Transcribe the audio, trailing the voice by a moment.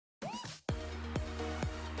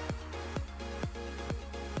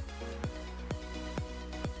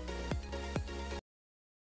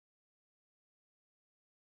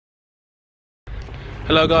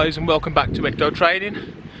Hello guys and welcome back to Ecto training.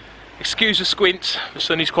 Excuse the squint, the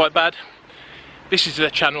sun is quite bad. This is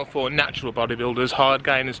a channel for natural bodybuilders, hard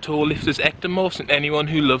gainers, tall lifters, ectomorphs and anyone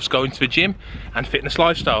who loves going to the gym and fitness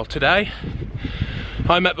lifestyle. Today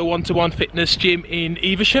I'm at the one-to-one fitness gym in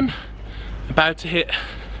Evesham, about to hit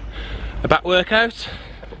a back workout.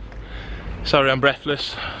 Sorry I'm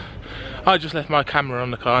breathless. I just left my camera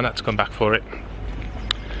on the car and had to come back for it.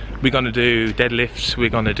 We're going to do deadlifts, we're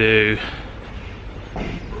going to do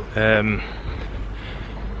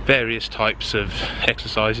various types of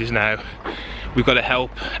exercises now. We've got to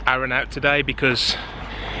help Arran out today because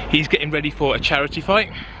he's getting ready for a charity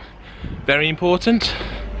fight. Very important.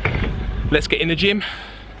 Let's get in the gym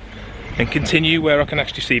and continue where I can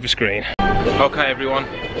actually see the screen. Okay everyone,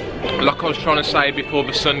 like I was trying to say before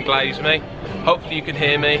the sun glazed me, hopefully you can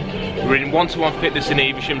hear me. We're in one-to-one fitness in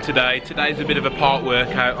Evesham today. Today's a bit of a part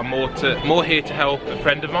workout. I'm more here to help a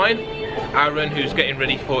friend of mine, Arran, who's getting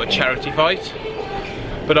ready for a charity fight.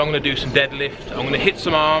 But I'm going to do some deadlift, I'm going to hit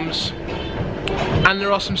some arms, and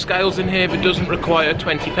there are some scales in here that doesn't require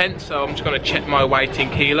 20 pence, so I'm just going to check my weight in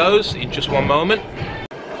kilos in just one moment.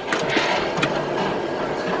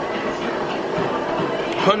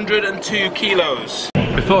 102 kilos.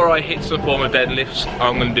 Before I hit some form of deadlifts,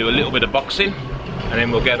 I'm going to do a little bit of boxing and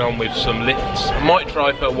then we'll get on with some lifts. I might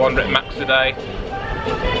try for 1 rep max today.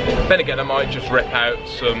 Then again I might just rep out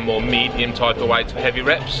some more medium type of weights for heavy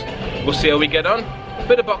reps. We'll see how we get on.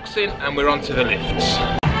 Bit of boxing and we're on to the lifts.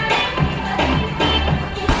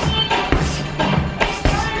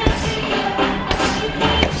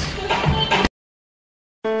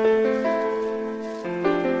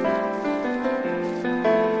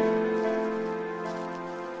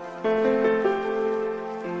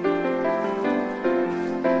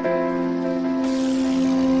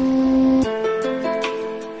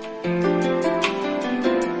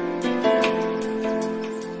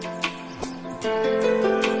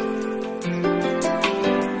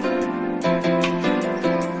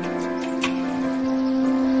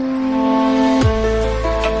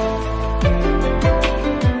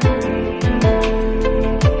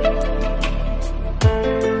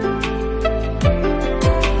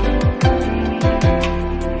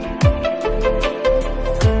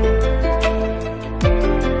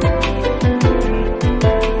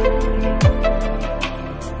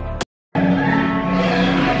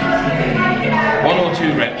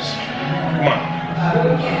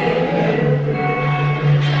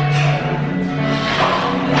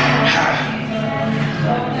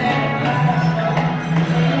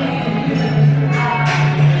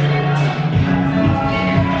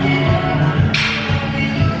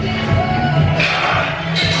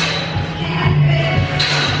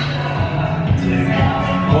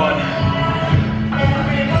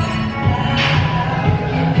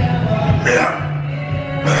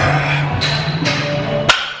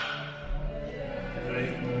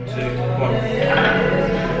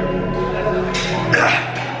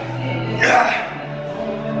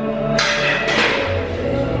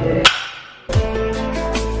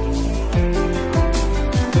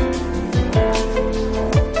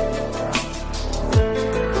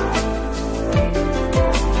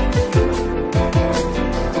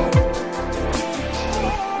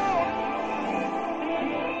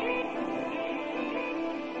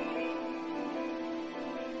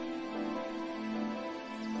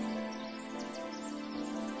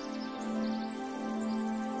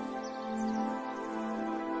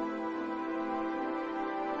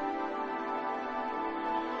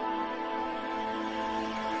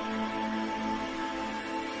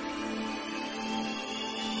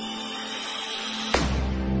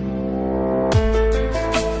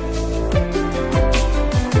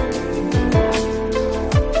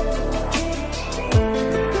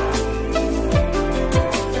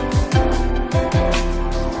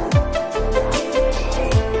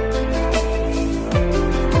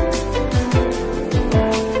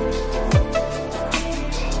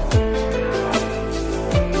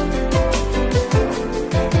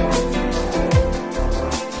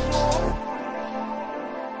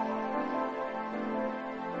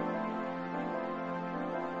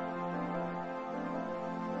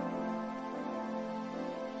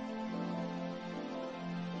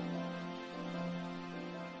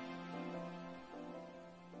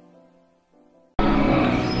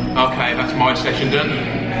 Okay, that's my session done.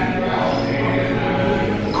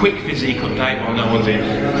 Quick physique update while no one's in.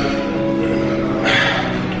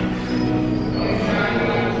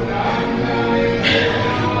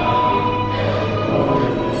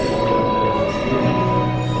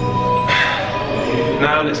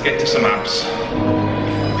 Now let's get to some abs.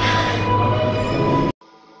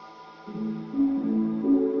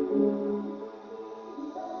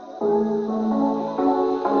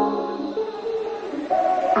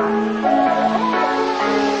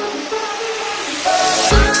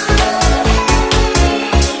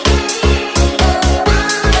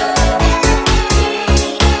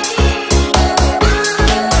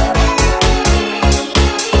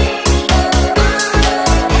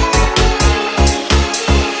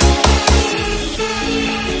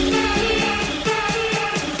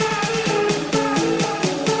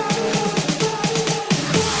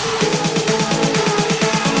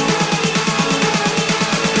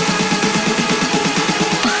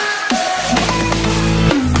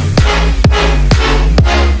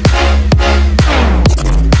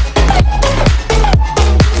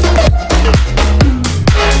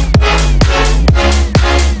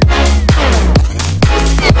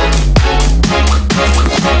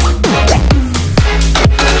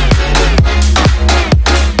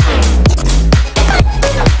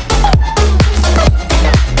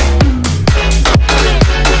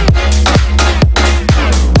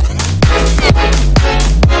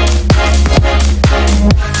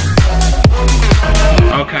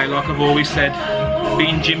 Always said,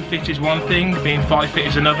 being gym fit is one thing, being fight fit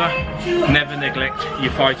is another. Never neglect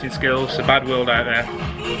your fighting skills. It's a bad world out there.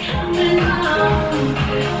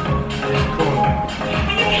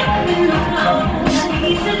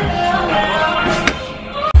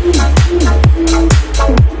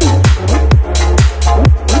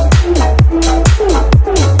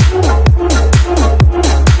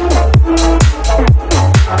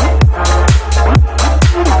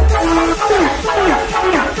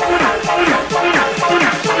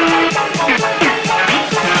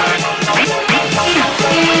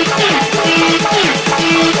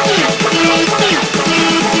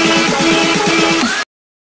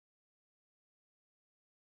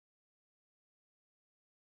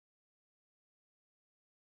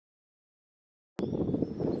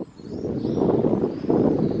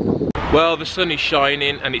 Well, the sun is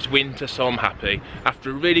shining and it's winter, so I'm happy. After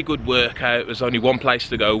a really good workout, there's only one place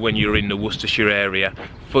to go when you're in the Worcestershire area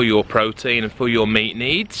for your protein and for your meat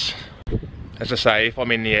needs. As I say, if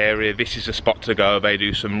I'm in the area, this is a spot to go. They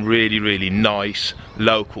do some really nice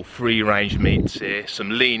local free range meats here, some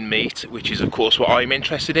lean meat, which is of course what I'm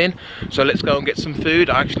interested in. So let's go and get some food.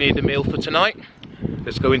 I actually need a meal for tonight.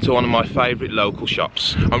 Let's go into one of my favourite local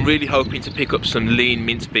shops. I'm really hoping to pick up some lean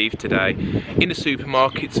minced beef today. In the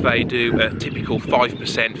supermarkets they do a typical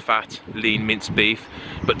 5% fat lean minced beef,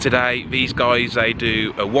 but today these guys, they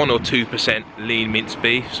do a 1 or 2% lean minced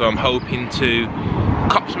beef, so I'm hoping to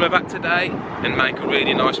cop some of that today and make a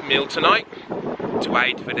really nice meal tonight to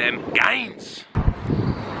aid for them gains.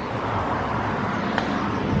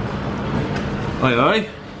 Hi.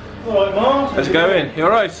 Alright, Mark. How's it going? You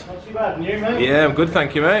alright? Not too bad, and you, mate? Yeah, I'm good,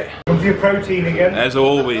 thank you, mate. Come for your protein again. As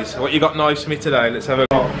always. What you got nice for me today? Let's have a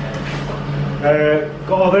go.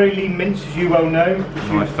 Got our very lean mince, as you well know.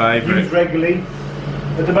 My favourite. Use regularly.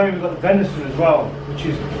 At the moment we've got the venison as well, which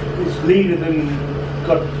is it's leaner than,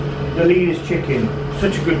 got the leanest chicken.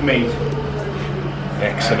 Such a good meat.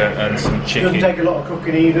 Excellent, and some chicken. Doesn't take a lot of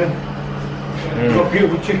cooking either. We've got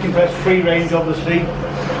beautiful chicken breast, free range obviously.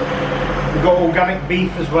 We've got organic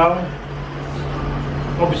beef as well.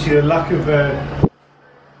 Obviously the lack of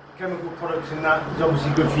chemical products in that is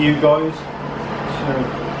obviously good for you guys. So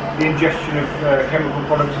the ingestion of chemical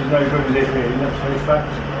products is no good, is it really? That's no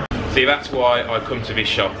fact. See, that's why I come to this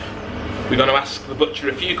shop. We're going to ask the butcher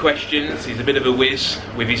a few questions. He's a bit of a whiz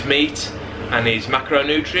with his meat and his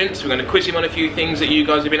macronutrients. We're going to quiz him on a few things that you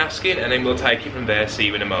guys have been asking, and then we'll take it from there. See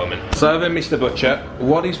you in a moment. So then, Mr. Butcher,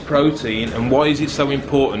 what is protein and why is it so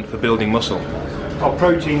important for building muscle? Well,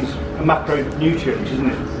 protein's a macronutrient, isn't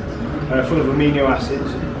it? Full of amino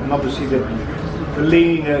acids, and obviously the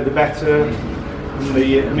leaner the better. And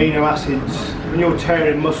the amino acids, when you're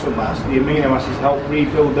tearing muscle mass, the amino acids help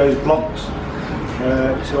rebuild those blocks.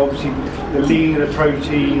 So obviously the leaner the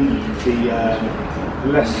protein, the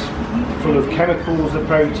less full of chemicals the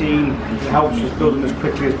protein, it helps us build them as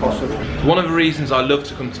quickly as possible. One of the reasons I love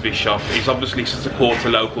to come to this shop is obviously to support a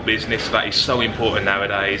local business. That is so important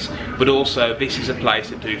nowadays, but also this is a place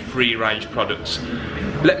that do free range products.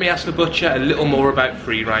 Let me ask the butcher a little more about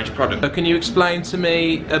free range products. So can you explain to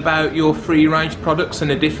me about your free range products and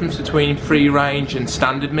the difference between free range and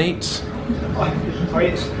standard meats?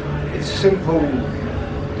 It's simple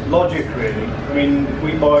logic really. I mean,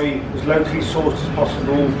 we buy as locally sourced as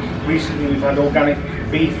possible. Recently we've had organic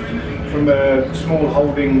beef from a small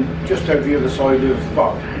holding just over the other side of,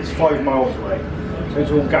 well, it's 5 miles away. So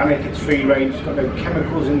it's organic, it's free range, it's got no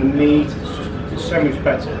chemicals in the meat, it's so much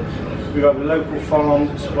better. We've got a local farm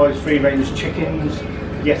that supplies free range chickens,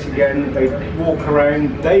 yet again, they walk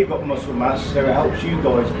around, they've got muscle mass, so it helps you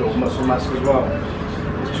guys build muscle mass as well.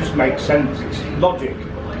 It just makes sense, it's logic.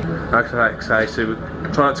 Okay, so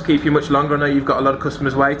try not to keep you much longer. I know you've got a lot of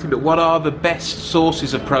customers waiting, but what are the best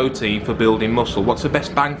sources of protein for building muscle? What's the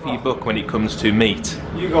best bang for your buck when it comes to meat?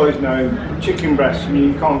 You guys know chicken breast, I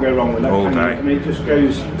mean, you can't go wrong with that. All day. I mean, it just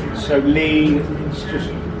goes so lean,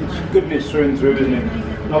 it's goodness through and through, isn't it?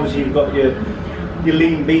 And obviously you've got your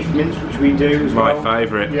lean beef mince, which we do as well. My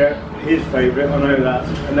favourite. Yeah, his favourite, I know that.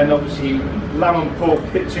 And then obviously lamb and pork,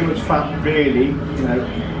 a bit too much fat really, you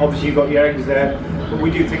know. Obviously you've got your eggs there, but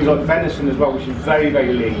we do things like venison as well, which is very,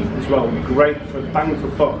 very lean as well. Great for bang for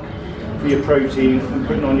buck for your protein and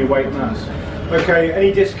putting on your weight mass. Okay,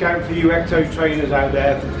 any discount for you Ecto trainers out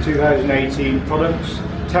there for 2018 products?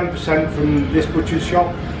 10% from this butcher's shop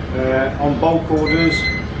on bulk orders.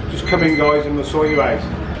 Just come in guys and we'll sort you out.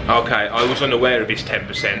 Okay, I was unaware of this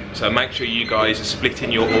 10%, so make sure you guys are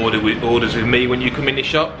splitting your orders with me when you come in the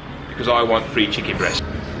shop, because I want free chicken breast.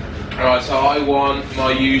 Alright, so I want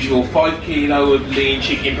my usual 5 kilo of lean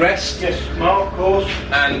chicken breast. Yes, Mark, of course.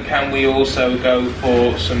 And can we also go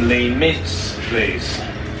for some lean mince, please?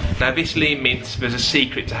 Now this lean mince, there's a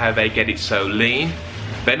secret to how they get it so lean.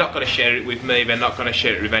 They're not going to share it with me, they're not going to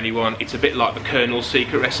share it with anyone. It's a bit like the Colonel's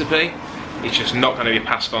secret recipe. It's just not going to be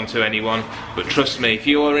passed on to anyone. But trust me, if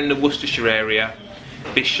you are in the Worcestershire area,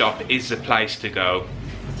 this shop is the place to go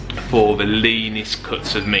for the leanest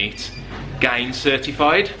cuts of meat. GAINZ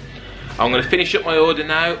certified. I'm going to finish up my order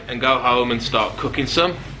now and go home and start cooking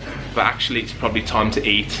some. But actually it's probably time to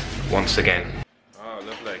eat once again. Oh,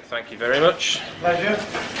 lovely. Thank you very much. Pleasure.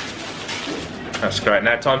 That's great.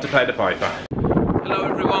 Now time to pay the piper. Hello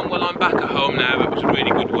everyone, well I'm back at home now. That was a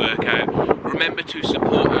really good workout. Remember to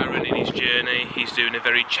support Arran in his journey. He's doing a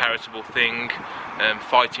very charitable thing,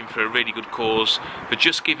 fighting for a really good cause. The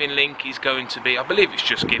Just Giving link is going to be, I believe it's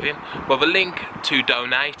Just Giving, well the link to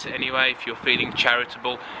donate anyway if you're feeling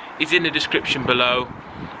charitable is in the description below.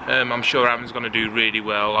 I'm sure Arran's going to do really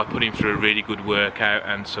well. I put him through a really good workout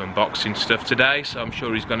and some boxing stuff today, so I'm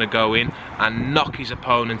sure he's going to go in and knock his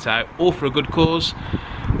opponent out, all for a good cause.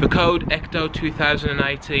 The code Ecto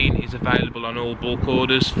 2018 is available on all bulk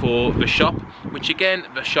orders for the shop, which again,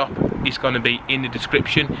 the shop is going to be in the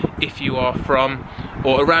description if you are from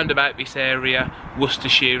or around about this area,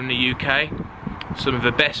 Worcestershire in the UK. Some of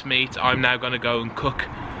the best meat. I'm now going to go and cook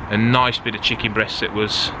a nice bit of chicken breast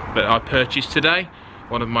that I purchased today.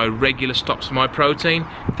 One of my regular stops for my protein.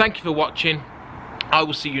 Thank you for watching. I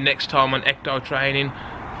will see you next time on Ecto Training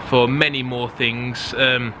for many more things.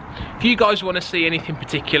 If you guys want to see anything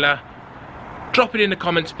particular, drop it in the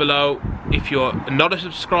comments below. If you're not a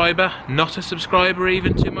subscriber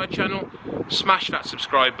even to my channel, smash that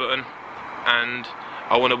subscribe button, and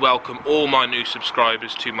I want to welcome all my new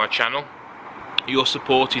subscribers to my channel. Your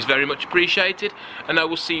support is very much appreciated, and I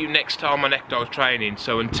will see you next time on Ecto Training.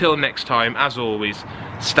 So until next time, as always,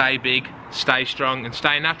 stay big, stay strong and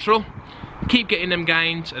stay natural. Keep getting them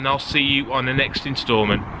gains, and I'll see you on the next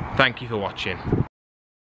instalment. Thank you for watching.